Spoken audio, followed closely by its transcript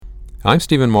I'm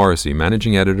Stephen Morrissey,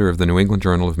 managing editor of the New England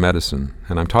Journal of Medicine,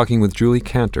 and I'm talking with Julie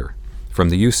Cantor from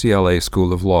the UCLA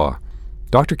School of Law.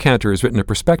 Dr. Cantor has written a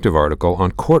perspective article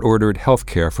on court-ordered health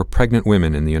care for pregnant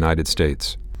women in the United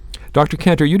States. Dr.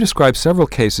 Cantor, you describe several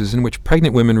cases in which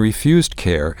pregnant women refused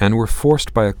care and were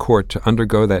forced by a court to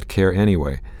undergo that care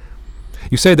anyway.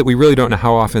 You say that we really don't know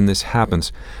how often this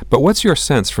happens, but what's your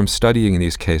sense from studying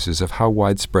these cases of how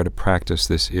widespread a practice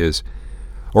this is,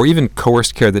 or even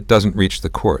coerced care that doesn't reach the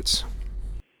courts?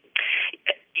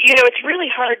 It's really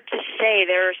hard to say.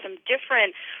 There are some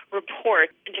different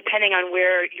reports depending on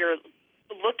where you're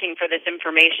looking for this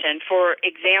information. For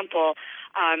example,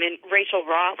 in Rachel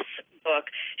Roth's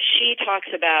book, she talks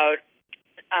about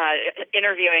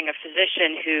interviewing a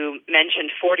physician who mentioned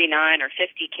 49 or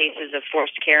 50 cases of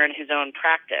forced care in his own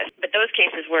practice. But those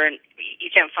cases you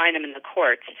can't find them in the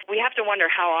courts. We have to wonder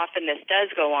how often this does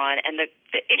go on. And the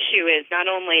issue is not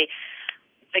only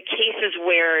the cases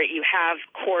where you have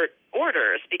court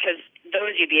orders, because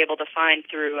those you'd be able to find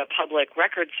through a public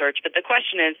record search. But the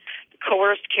question is,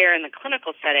 coerced care in the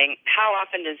clinical setting, how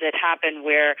often does it happen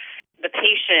where the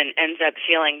patient ends up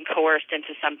feeling coerced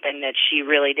into something that she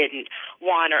really didn't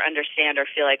want or understand or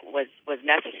feel like was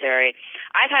necessary?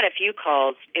 I've had a few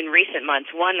calls in recent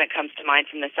months, one that comes to mind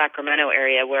from the Sacramento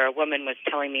area, where a woman was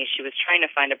telling me she was trying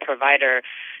to find a provider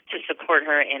to support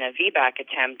her in a VBAC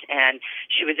attempt, and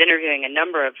she was interviewing a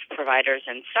number of providers,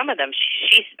 and some of them,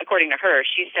 according to her,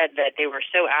 she said that they were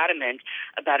so adamant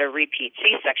about a repeat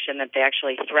C-section that they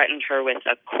actually threatened her with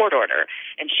a court order.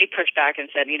 And she pushed back and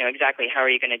said, exactly how are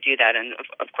you going to do that? And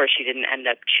of course, she didn't end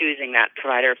up choosing that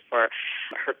provider for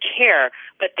her care.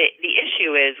 But the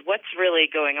issue is what's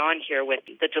really going on here with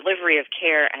the delivery of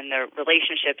care and the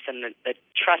relationships and the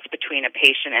trust between a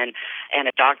patient and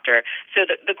a doctor. So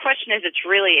the question is,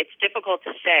 it's difficult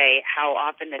to say how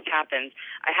often this happens.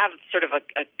 I have sort of a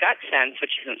gut sense,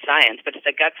 which isn't science, but it's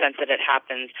a gut sense that it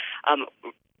happens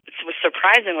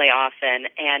surprisingly often,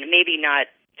 and maybe not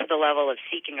to the level of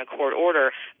seeking a court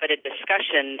order, but a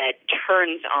discussion that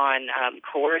turns on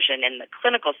coercion in the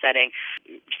clinical setting.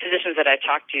 Physicians that I've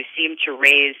talked to seem to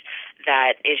raise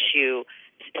that issue,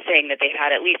 saying that they've had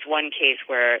at least one case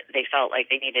where they felt like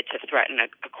they needed to threaten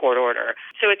a court order.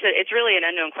 So it's really an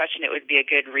unknown question. It would be a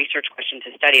good research question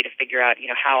to study to figure out,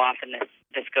 how often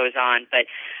this goes on. But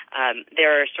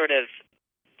there are sort of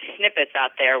snippets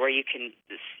out there where you can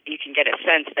get a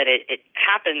sense that it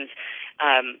happens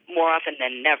more often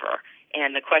than never.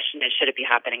 And the question is, should it be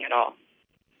happening at all?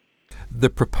 The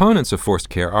proponents of forced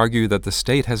care argue that the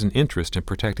state has an interest in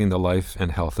protecting the life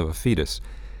and health of a fetus.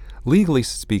 Legally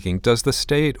speaking, does the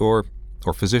state or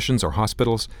physicians or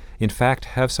hospitals in fact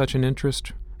have such an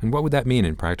interest? And what would that mean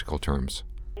in practical terms?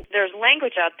 There's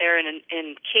language out there in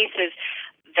cases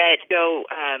that go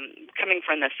coming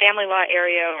from the family law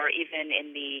area or even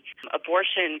in the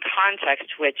abortion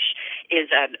context, which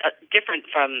is different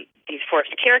from these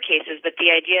forced care cases, but the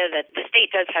idea that the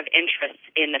state does have interests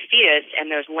in the fetus,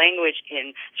 and there's language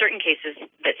in certain cases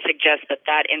that suggests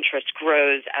that interest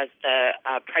grows as the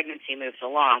pregnancy moves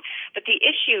along. But the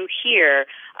issue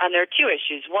here, there are two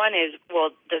issues. One is,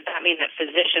 well, does that mean that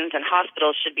physicians and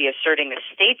hospitals should be asserting the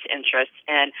state's interests?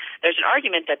 And there's an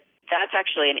argument that that's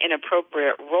actually an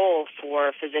inappropriate role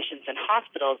for physicians and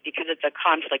hospitals because it's a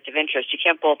conflict of interest. You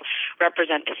can't both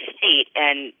represent the state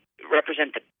and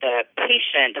represent the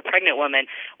patient, the pregnant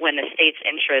woman, when the state's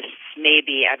interests may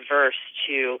be adverse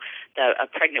to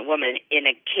a pregnant woman in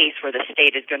a case where the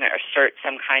state is going to assert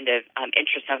some kind of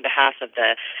interest on behalf of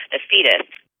the fetus.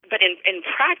 But in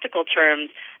practical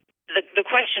terms, the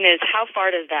question is, how far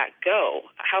does that go?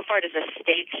 How far does a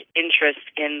state's interest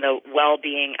in the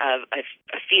well-being of a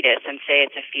fetus, and say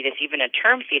it's a fetus, even a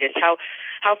term fetus, how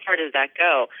far does that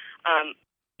go?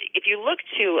 If you look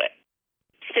to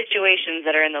situations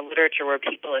that are in the literature where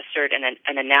people assert an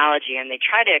analogy and they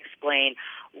try to explain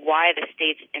why the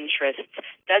state's interest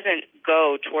doesn't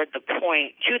go to the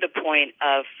point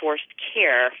of forced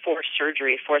care, forced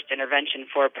surgery, forced intervention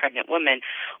for a pregnant woman,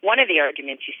 one of the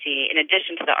arguments you see, in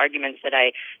addition to the arguments that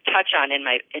I touch on in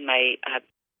my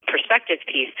perspective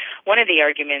piece, one of the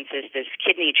arguments is this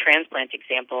kidney transplant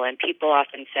example, and people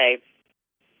often say,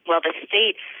 well, the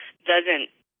state doesn't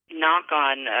knock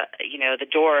on the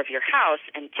door of your house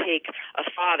and take a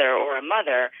father or a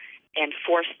mother and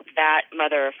force that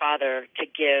mother or father to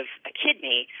give a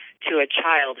kidney to a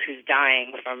child who's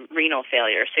dying from renal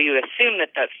failure. So you assume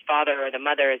that the father or the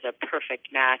mother is a perfect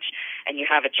match, and you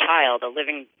have a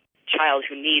living child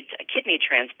who needs a kidney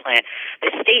transplant.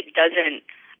 The state doesn't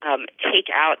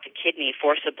take out the kidney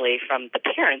forcibly from the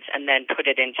parents and then put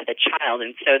it into the child.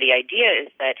 And so the idea is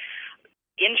that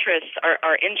interests,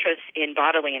 our interests in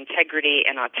bodily integrity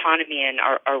and autonomy and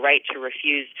our right to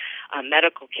refuse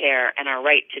medical care and our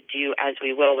right to do as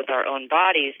we will with our own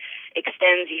bodies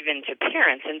extends even to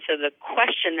parents. And so the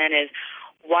question then is,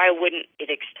 why wouldn't it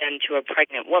extend to a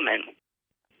pregnant woman?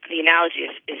 The analogy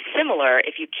is similar.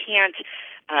 If you can't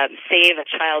save a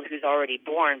child who's already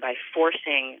born by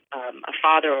forcing a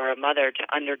father or a mother to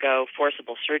undergo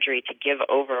forcible surgery to give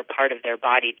over a part of their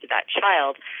body to that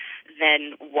child,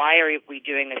 then why are we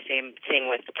doing the same thing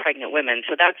with the pregnant women?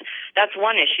 So that's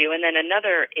one issue. And then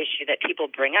another issue that people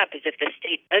bring up is if the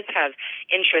state does have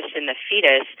interest in the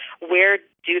fetus, where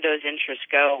do those interests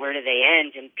go? Where do they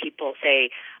end? And people say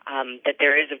that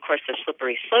there is, of course, the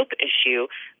slippery slope issue.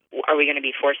 Are we going to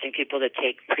be forcing people to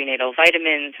take prenatal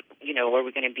vitamins? Are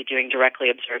we going to be doing directly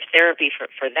observed therapy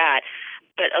for that?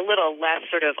 But a little less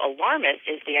sort of alarmist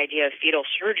is the idea of fetal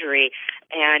surgery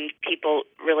and people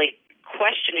really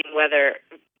questioning whether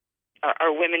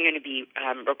are women going to be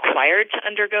required to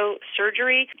undergo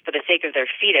surgery for the sake of their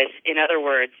fetus. In other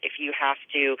words, if you have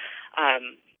to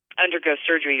undergo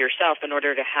surgery yourself in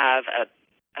order to have a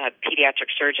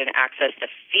pediatric surgeon access the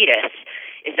fetus,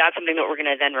 is that something that we're going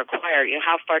to then require?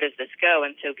 How far does this go?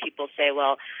 And so people say,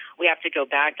 well, we have to go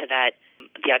back to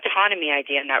the autonomy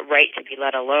idea and that right to be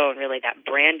let alone, really that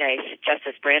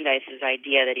Justice Brandeis's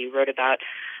idea that he wrote about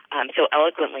so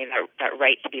eloquently, that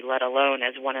right to be let alone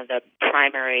as one of the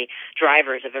primary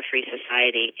drivers of a free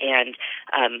society. And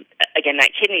again,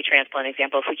 that kidney transplant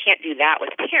example, if we can't do that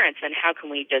with parents, then how can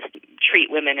we just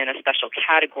treat women in a special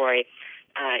category?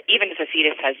 Even if a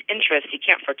fetus has interest, you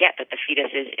can't forget that the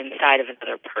fetus is inside of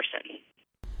another person.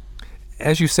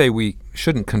 As you say, we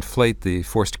shouldn't conflate the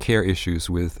forced care issues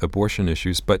with abortion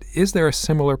issues, but is there a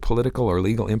similar political or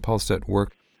legal impulse at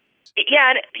work?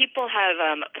 Yeah, people have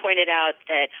pointed out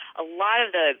that a lot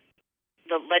of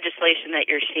the legislation that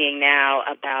you're seeing now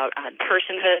about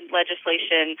personhood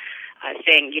legislation,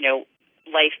 saying,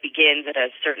 life begins at a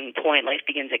certain point, life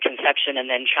begins at conception, and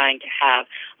then trying to have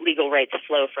legal rights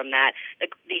flow from that.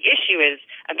 The issue is,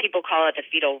 and people call it the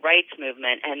fetal rights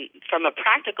movement, and from a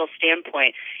practical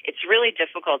standpoint, it's really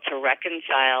difficult to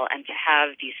reconcile and to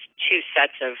have these two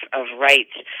sets of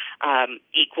rights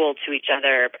equal to each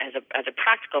other as a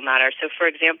practical matter. So, for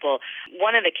example,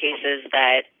 one of the cases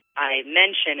that I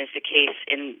mention is the case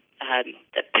in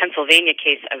the Pennsylvania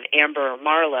case of Amber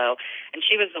Marlowe, and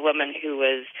she was the woman who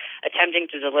was attempting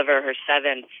to deliver her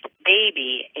seventh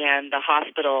baby, and the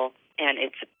hospital and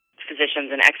its physicians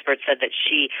and experts said that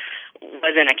she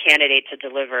wasn't a candidate to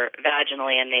deliver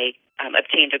vaginally, and they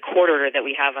obtained a court order that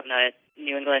we have on the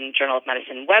New England Journal of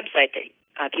Medicine website that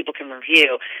people can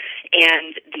review.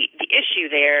 And the issue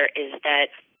there is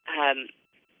that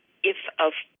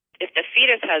if the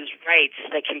fetus has rights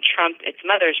that can trump its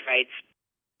mother's rights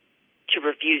to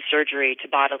refuse surgery, to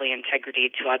bodily integrity,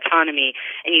 to autonomy,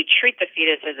 and you treat the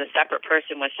fetus as a separate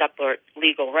person with separate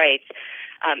legal rights,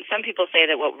 some people say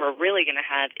that what we're really going to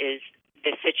have is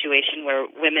this situation where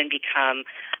women become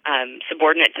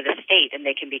subordinate to the state, and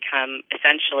they can become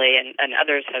essentially, and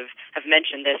others have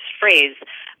mentioned this phrase,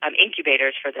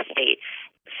 incubators for the state.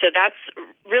 So that's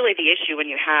really the issue when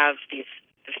you have the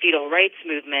fetal rights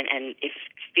movement, and if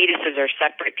fetuses are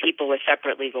separate people with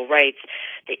separate legal rights,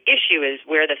 the issue is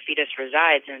where the fetus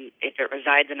resides, and if it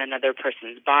resides in another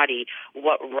person's body,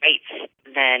 what rights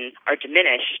then are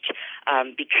diminished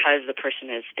because the person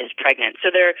is pregnant. So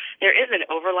there is an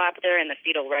overlap there in the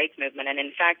fetal rights movement, and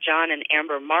in fact, John and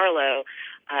Amber Marlowe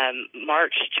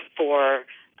marched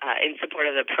in support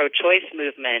of the pro-choice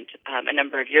movement a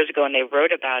number of years ago, and they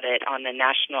wrote about it on the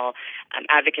National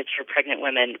Advocates for Pregnant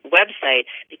Women website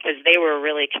because they were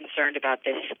really concerned about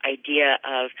this idea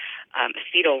of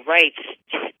fetal rights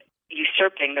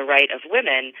usurping the right of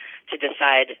women to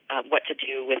decide what to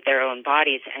do with their own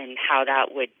bodies, and how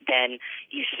that would then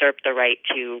usurp the right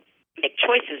to make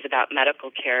choices about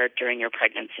medical care during your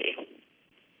pregnancy.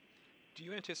 Do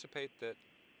you anticipate that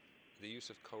the use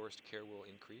of coerced care will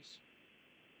increase?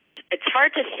 It's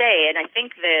hard to say, and I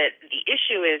think that the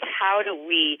issue is how do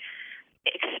we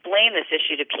explain this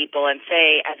issue to people and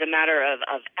say, as a matter of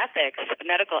ethics,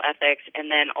 medical ethics,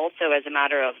 and then also as a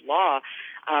matter of law,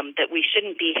 that we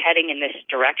shouldn't be heading in this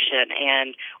direction,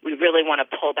 and we really want to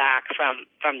pull back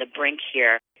from the brink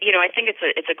here. I think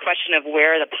it's a question of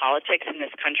where are the politics in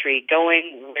this country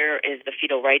going? Where is the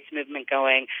fetal rights movement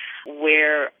going?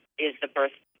 Where is the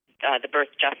birth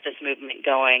justice movement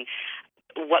going?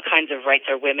 what kinds of rights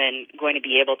are women going to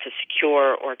be able to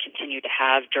secure or continue to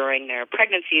have during their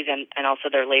pregnancies and also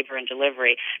their labor and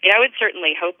delivery. I mean, I would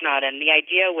certainly hope not. And the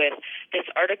idea with this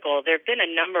article, there have been a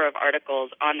number of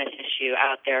articles on this issue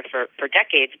out there for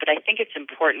decades, but I think it's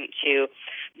important to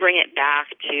bring it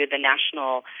back to the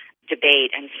national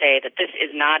debate and say that this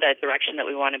is not a direction that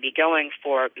we want to be going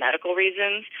for medical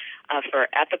reasons, for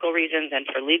ethical reasons, and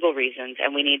for legal reasons.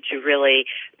 And we need to really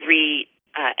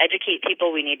educate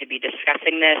people. We need to be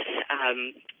discussing this.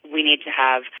 We need to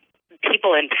have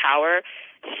people in power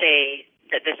say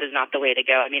that this is not the way to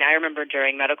go. I mean, I remember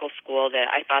during medical school that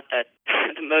I thought that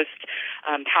the most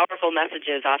powerful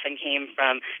messages often came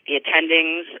from the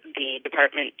attendings, the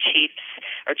department chiefs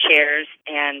or chairs,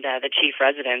 and the chief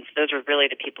residents. Those were really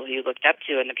the people who you looked up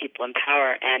to and the people in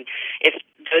power. And if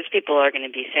those people are going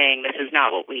to be saying this is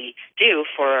not what we do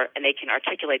and they can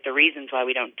articulate the reasons why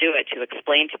we don't do it, to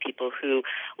explain to people who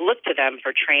look to them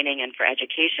for training and for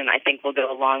education, I think will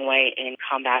go a long way in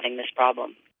combating this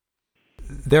problem.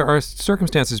 There are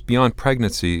circumstances beyond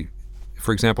pregnancy,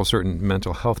 for example, certain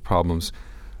mental health problems,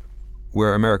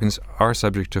 where Americans are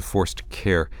subject to forced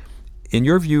care. In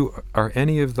your view, are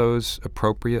any of those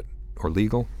appropriate or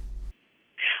legal?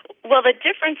 Well, the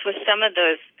difference with some of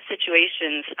those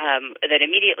situations that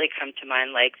immediately come to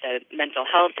mind, like the mental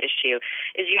health issue,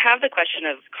 is you have the question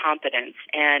of competence.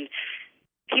 And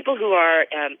people who are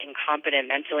incompetent,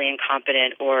 mentally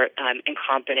incompetent, or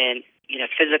incompetent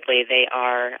physically, they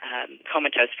are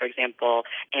comatose, for example,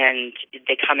 and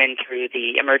they come in through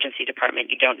the emergency department.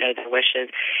 You don't know their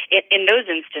wishes. In those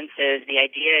instances, the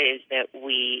idea is that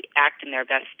we act in their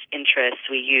best interests.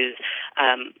 We use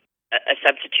a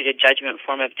substituted judgment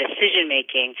form of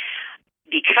decision-making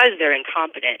because they're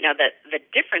incompetent. Now, the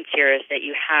difference here is that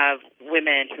you have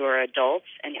women who are adults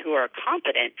and who are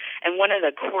competent, and one of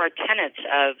the core tenets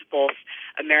of both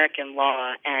American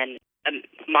law and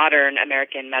modern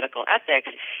American medical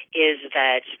ethics is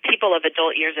that people of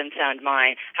adult years and sound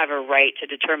mind have a right to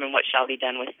determine what shall be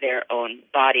done with their own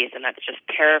bodies. And that's just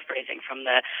paraphrasing from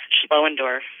the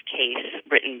Schlöendorff case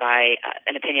written by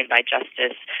an opinion by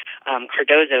Justice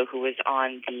Cardozo, who was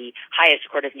on the highest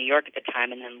court of New York at the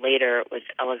time and then later was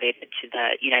elevated to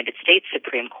the United States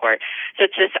Supreme Court. So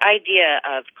it's this idea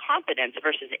of competence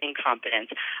versus incompetence.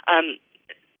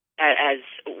 As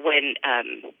when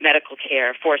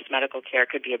forced medical care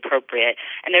could be appropriate.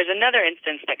 And there's another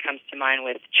instance that comes to mind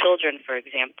with children, for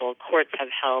example. Courts have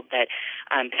held that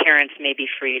parents may be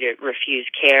free to refuse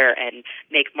care and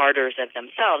make martyrs of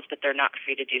themselves, but they're not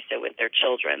free to do so with their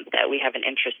children, that we have an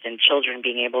interest in children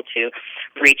being able to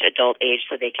reach adult age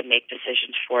so they can make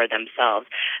decisions for themselves.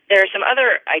 There are some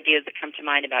other ideas that come to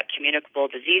mind about communicable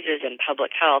diseases and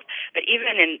public health, but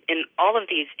even in all of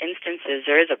these instances,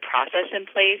 there is a process in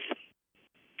place.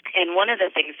 And one of the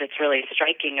things that's really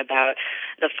striking about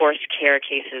the forced care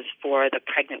cases for the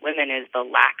pregnant women is the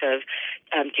lack of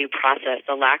due process,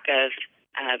 the lack of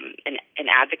an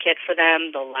advocate for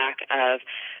them, the lack of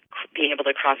being able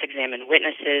to cross-examine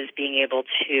witnesses, being able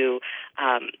to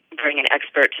bring an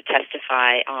expert to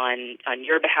testify on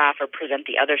your behalf or present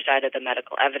the other side of the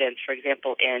medical evidence. For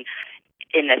example, in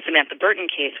the Samantha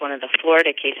Burton case, one of the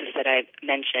Florida cases that I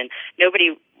mentioned,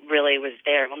 nobody really was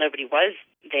there. Well, nobody was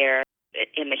there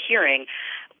in the hearing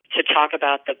to talk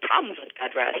about the problems with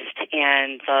bed rest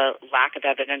and the lack of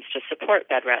evidence to support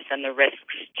bed rest and the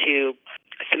risks to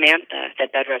Samantha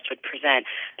that bed rest would present.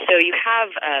 So you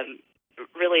have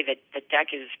really the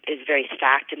deck is very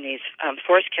stacked in these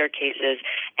forced care cases.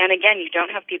 And again, you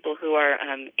don't have people who are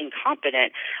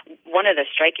incompetent. One of the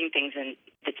striking things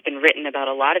that's been written about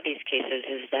a lot of these cases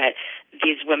is that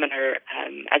these women are,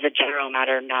 as a general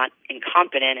matter, not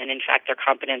incompetent, and in fact their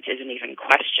competence isn't even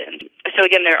questioned. So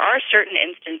again, there are certain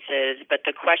instances, but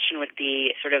the question would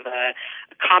be sort of a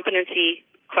competency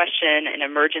question, an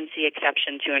emergency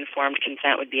exception to informed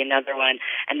consent would be another one,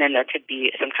 and then there could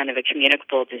be some kind of a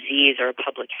communicable disease or a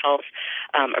public health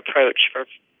approach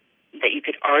that you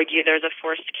could argue there's a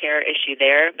forced care issue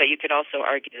there, but you could also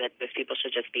argue that those people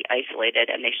should just be isolated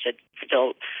and they should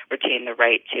still retain the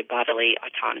right to bodily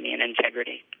autonomy and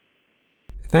integrity.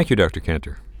 Thank you, Dr.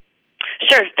 Kanter.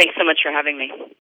 Sure. Thanks so much for having me.